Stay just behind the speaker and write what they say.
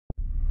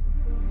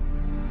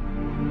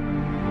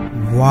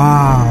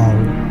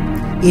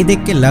वाह, ये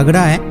देख के लग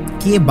रहा है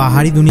कि ये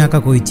बाहरी दुनिया का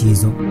कोई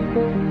चीज हो।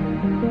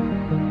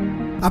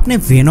 आपने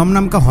वेनोम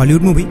नाम का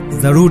हॉलीवुड मूवी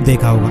जरूर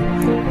देखा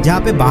होगा, जहाँ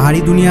पे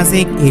बाहरी दुनिया से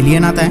एक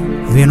एलियन आता है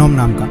वेनोम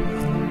नाम का।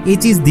 ये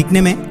चीज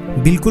दिखने में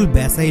बिल्कुल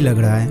वैसा ही लग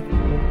रहा है।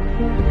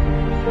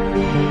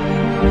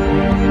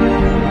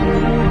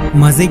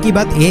 मजे की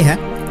बात यह है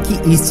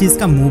कि इस चीज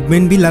का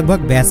मूवमेंट भी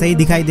लगभग वैसा ही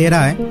दिखाई दे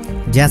रहा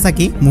है जैसा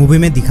कि मूवी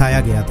में दिखाया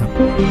गया था।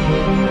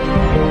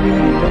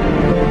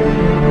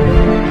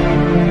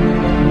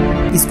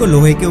 इसको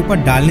लोहे के ऊपर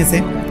डालने से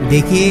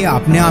देखिए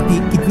अपने आप ही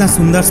कितना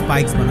सुंदर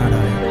स्पाइक्स बना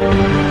रहा है।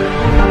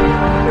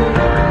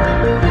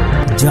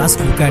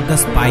 Just look at the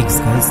spikes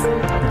guys,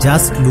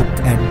 just look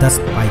at the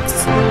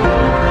spikes.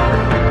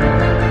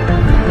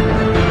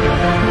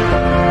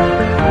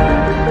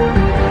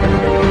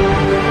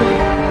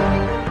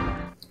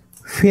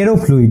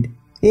 फेरोफ्लूइड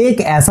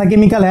एक ऐसा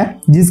केमिकल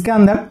है जिसके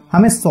अंदर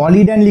हमें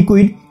सॉलिड एंड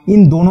लिक्विड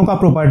इन दोनों का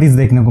प्रॉपर्टीज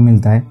देखने को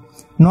मिलता है।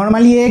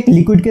 नॉर्मली ये एक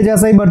लिक्विड के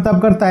जैसा ही बर्ताव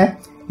करता है,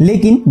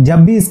 लेकिन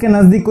जब भी इसके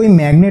नजदीक कोई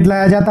मैग्नेट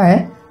लाया जाता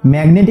है,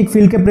 मैग्नेटिक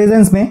फील्ड के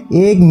प्रेजेंस में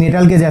एक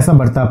मेटल के जैसा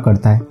बर्ताव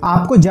करता है।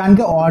 आपको जान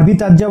के और भी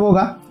ताज्जुब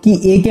होगा कि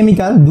ये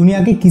केमिकल दुनिया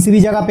के किसी भी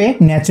जगह पे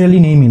नेचुरली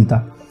नहीं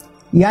मिलता,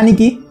 यानी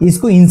कि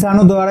इसको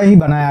इंसानों द्वारा ही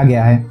बनाया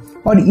गया है।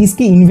 और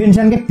इसकी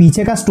इन्वेंशन के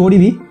पीछे का स्टोरी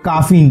भी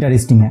काफी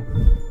इंटरेस्टिंग है।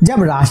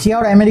 जब रशिया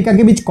और अमेरिका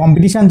के बीच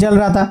कंपटीशन चल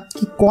रहा था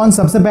कि कौन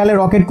सबसे पहले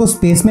रॉकेट को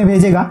स्पेस में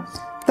भेजेगा,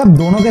 तब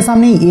दोनों के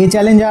सामने ये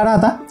चैलेंज आ रहा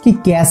था कि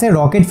कैसे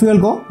रॉकेट फ्यूल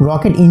को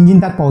रॉकेट इंजन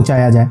तक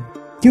पहुंचाया जाए,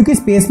 क्योंकि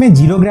स्पेस में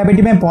जीरो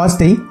ग्रेविटी में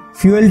पहुंचते ही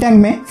फ्यूल टैंक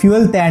में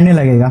फ्यूल तैरने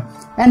लगेगा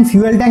एंड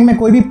फ्यूल टैंक में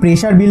कोई भी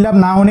प्रेशर बिल्डअप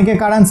ना होने के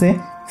कारण से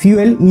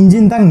फ्यूल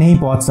इंजन तक नहीं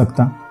पहुंच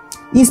सकता।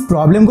 इस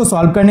प्रॉब्लम को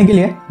सॉल्व करने के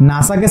लिए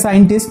नासा के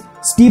साइंटिस्ट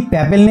स्टीव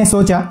पैपेल ने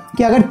सोचा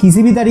कि अगर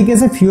किसी भी तरीके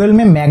से फ्यूल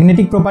में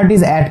मैग्नेटिक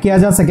प्रॉपर्टीज ऐड किया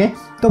जा सके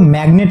तो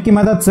मैग्नेट की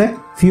मदद से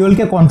फ्यूल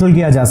के कंट्रोल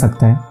किया जा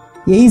सकता है।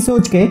 यही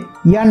सोच के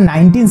ईयर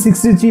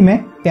 1963 में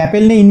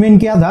पैपेल ने इन्वेंट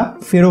किया था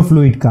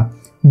फेरोफ्लूइड का,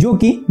 जो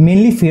कि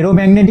mainly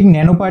ferromagnetic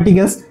nano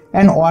particles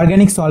and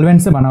organic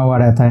solvent से बना हुआ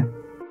रहता है।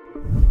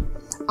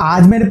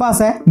 आज मेरे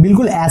पास है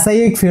बिल्कुल ऐसा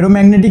ही एक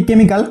फेरोमैग्नेटिक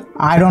केमिकल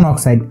आयरन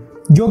ऑक्साइड,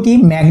 जो कि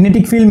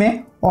मैग्नेटिक फील्ड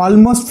में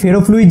ऑलमोस्ट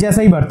फेरोफ्लूइड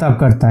जैसा ही बर्ताव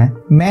करता है।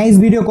 मैं इस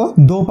वीडियो को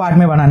 2 पार्ट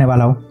में बनाने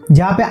वाला हूँ,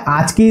 जहाँ पे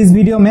आज की इस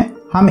वीडियो में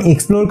हम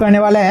एक्सप्लोर करने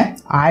वाले हैं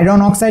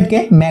आयरन ऑक्साइड के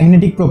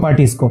मैग्नेटिक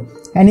प्रॉपर्टीज को,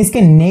 एंड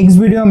इसके नेक्स्ट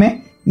वीडियो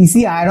में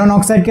इसी आयरन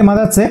ऑक्साइड के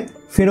मदद से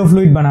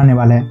फेरोफ्लूइड बनाने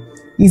वाला है।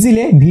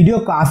 इसीलिए वीडियो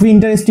काफी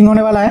इंटरेस्टिंग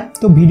होने वाला है,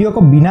 तो वीडियो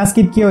को बिना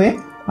स्किप किए हुए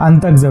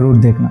अंत तक जरूर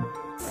देखना।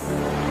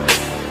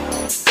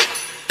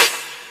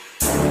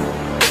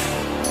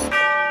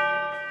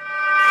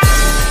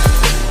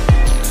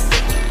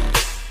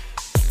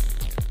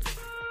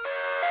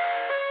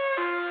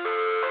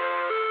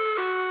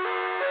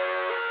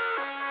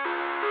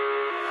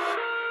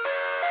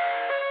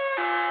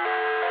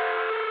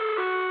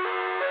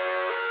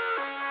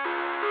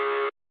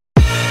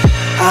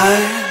 I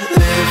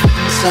live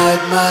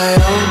inside my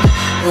own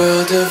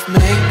world of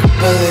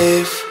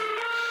make-believe.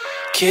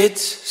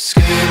 Kids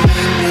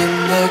screaming in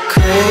their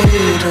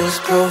cradles,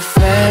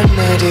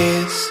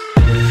 profanities.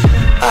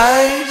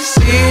 I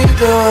see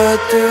the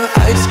world through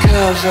ice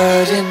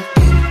covered in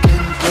ink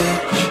and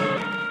bleach.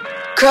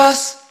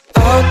 Cross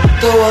out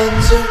the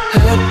ones who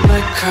heard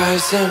my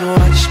cries and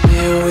watched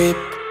me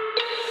weep.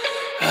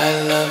 I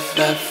love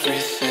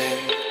everything.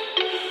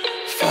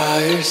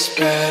 Fire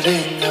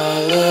spreading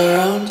all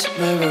around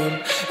my room.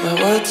 My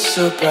world's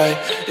so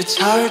bright, it's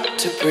hard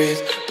to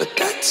breathe, but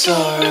that's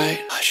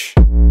alright. Hush.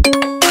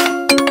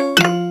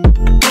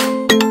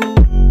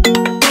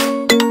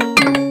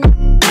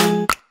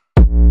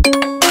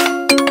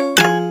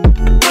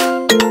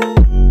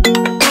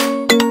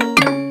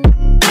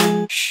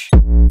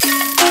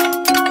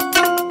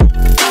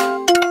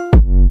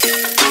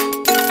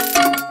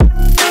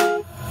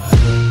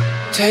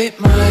 Take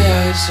my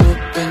eyes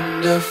open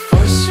to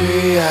force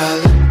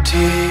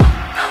reality.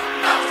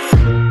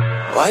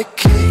 Why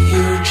can't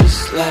you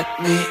just let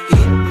me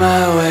eat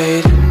my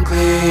weight in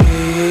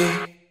glee?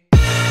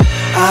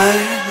 I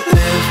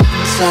live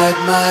inside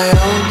my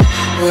own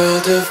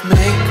world of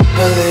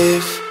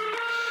make-believe.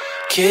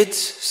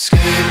 Kids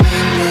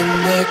screaming in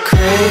their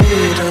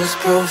cradles,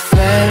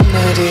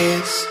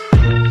 profanities.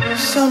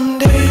 Some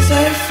days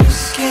I feel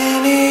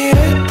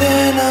skinnier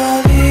than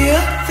all the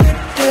other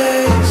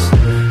days.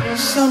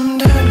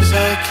 Sometimes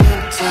I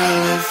can't tell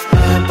if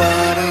my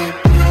body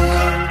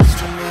belongs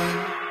to me.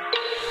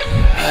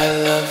 I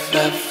love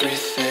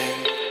everything.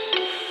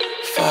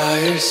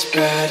 Fire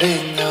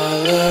spreading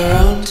all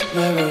around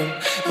my room.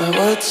 My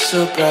world's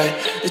so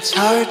bright, it's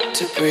hard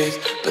to breathe,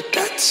 but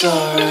that's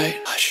alright.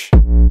 Hush.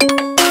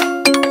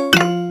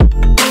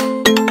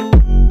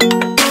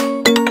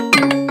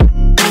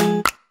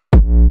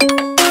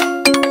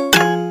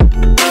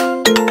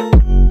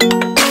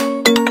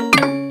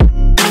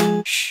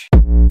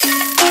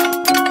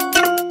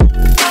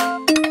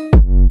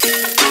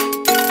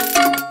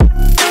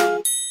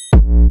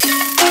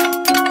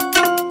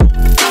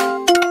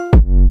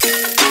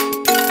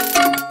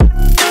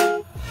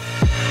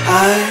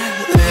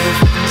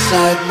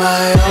 inside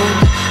my own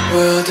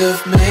world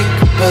of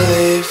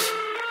make-believe.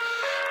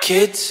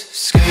 Kids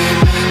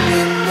screaming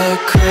in the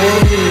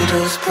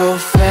cradles,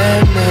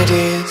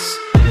 profanities.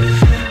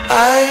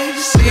 I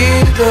see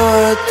the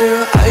world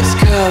through ice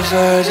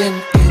covered in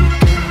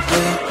ink and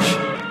bleach.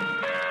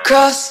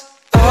 Cross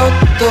out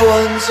the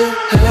ones who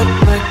heard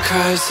my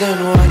cries and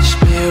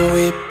watched me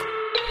weep.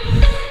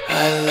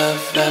 I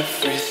love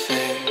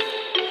everything.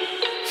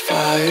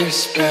 Fire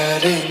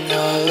spreading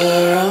all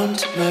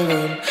around my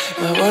room.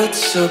 My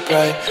world's so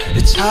bright,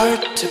 it's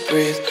hard to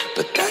breathe,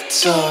 but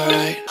that's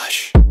alright.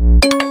 Hush.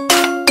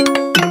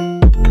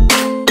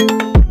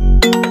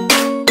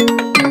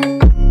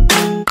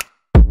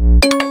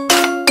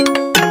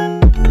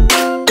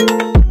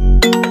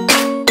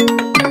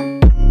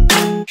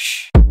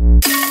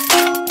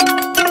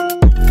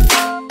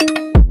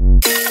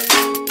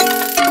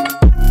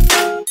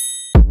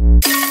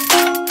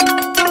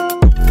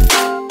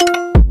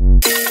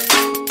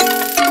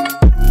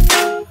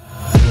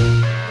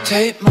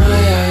 Take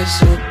my eyes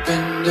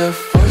open to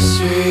force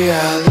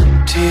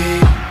reality.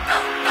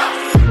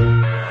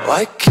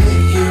 Why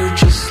can't you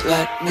just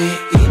let me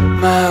eat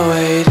my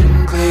weight in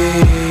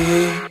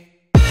glee?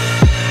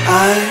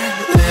 I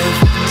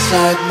live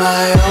inside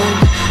my own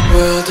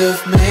world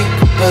of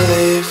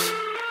make-believe.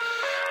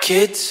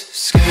 Kids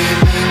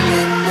screaming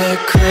in their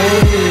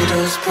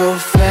cradles,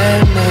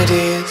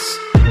 profanities.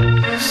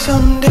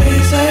 Some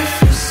days I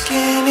feel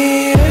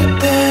skinnier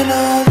than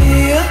all the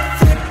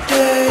other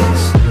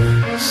days.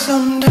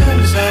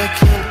 Sometimes I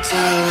can't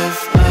tell if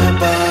my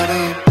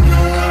body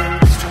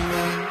belongs to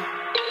me.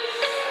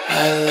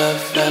 I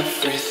love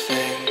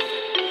everything.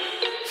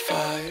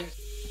 Fire.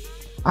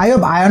 I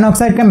hope iron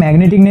oxide का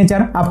magnetic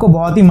nature आपको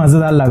बहुत ही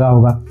मजेदार लगा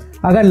होगा।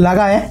 अगर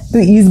लगा है तो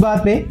इस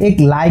बात पे एक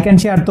लाइक एंड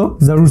शेयर तो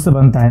जरूर से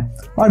बनता है।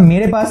 और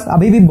मेरे पास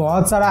अभी भी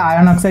बहुत सारा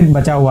आयरन ऑक्साइड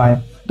बचा हुआ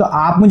है, तो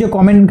आप मुझे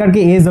कमेंट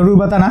करके ये जरूर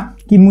बताना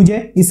कि मुझे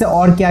इससे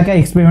और क्या क्या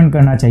एक्सपेरिमेंट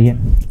करना चाहिए।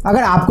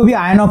 अगर आपको भी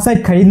आयरन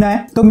ऑक्साइड खरीदना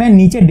है तो मैं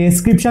नीचे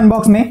डिस्क्रिप्शन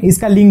बॉक्स में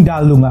इसका लिंक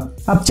डाल दूंगा,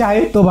 आप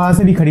चाहे तो वहां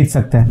से भी खरीद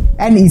सकते हैं।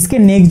 एंड इसके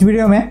नेक्स्ट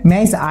वीडियो में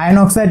मैं इस आयरन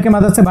ऑक्साइड की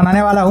मदद से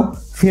बनाने वाला हूँ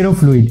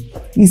फेरोफ्लूइड।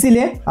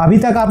 इसीलिए अभी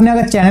तक आपने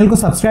अगर चैनल को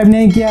सब्सक्राइब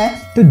नहीं किया है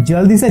तो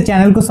जल्दी से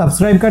चैनल को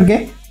सब्सक्राइब करके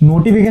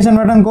नोटिफिकेशन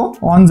बटन को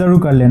ऑन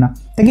जरूर कर लेना,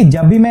 ताकि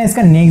जब भी मैं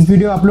इसका नेक्स्ट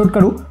वीडियो अपलोड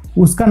करूँ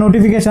उसका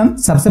नोटिफिकेशन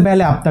सबसे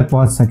पहले आप तक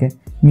पहुंच सके।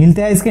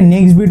 मिलते हैं इसके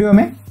नेक्स्ट वीडियो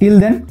में। Till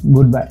then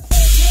good bye.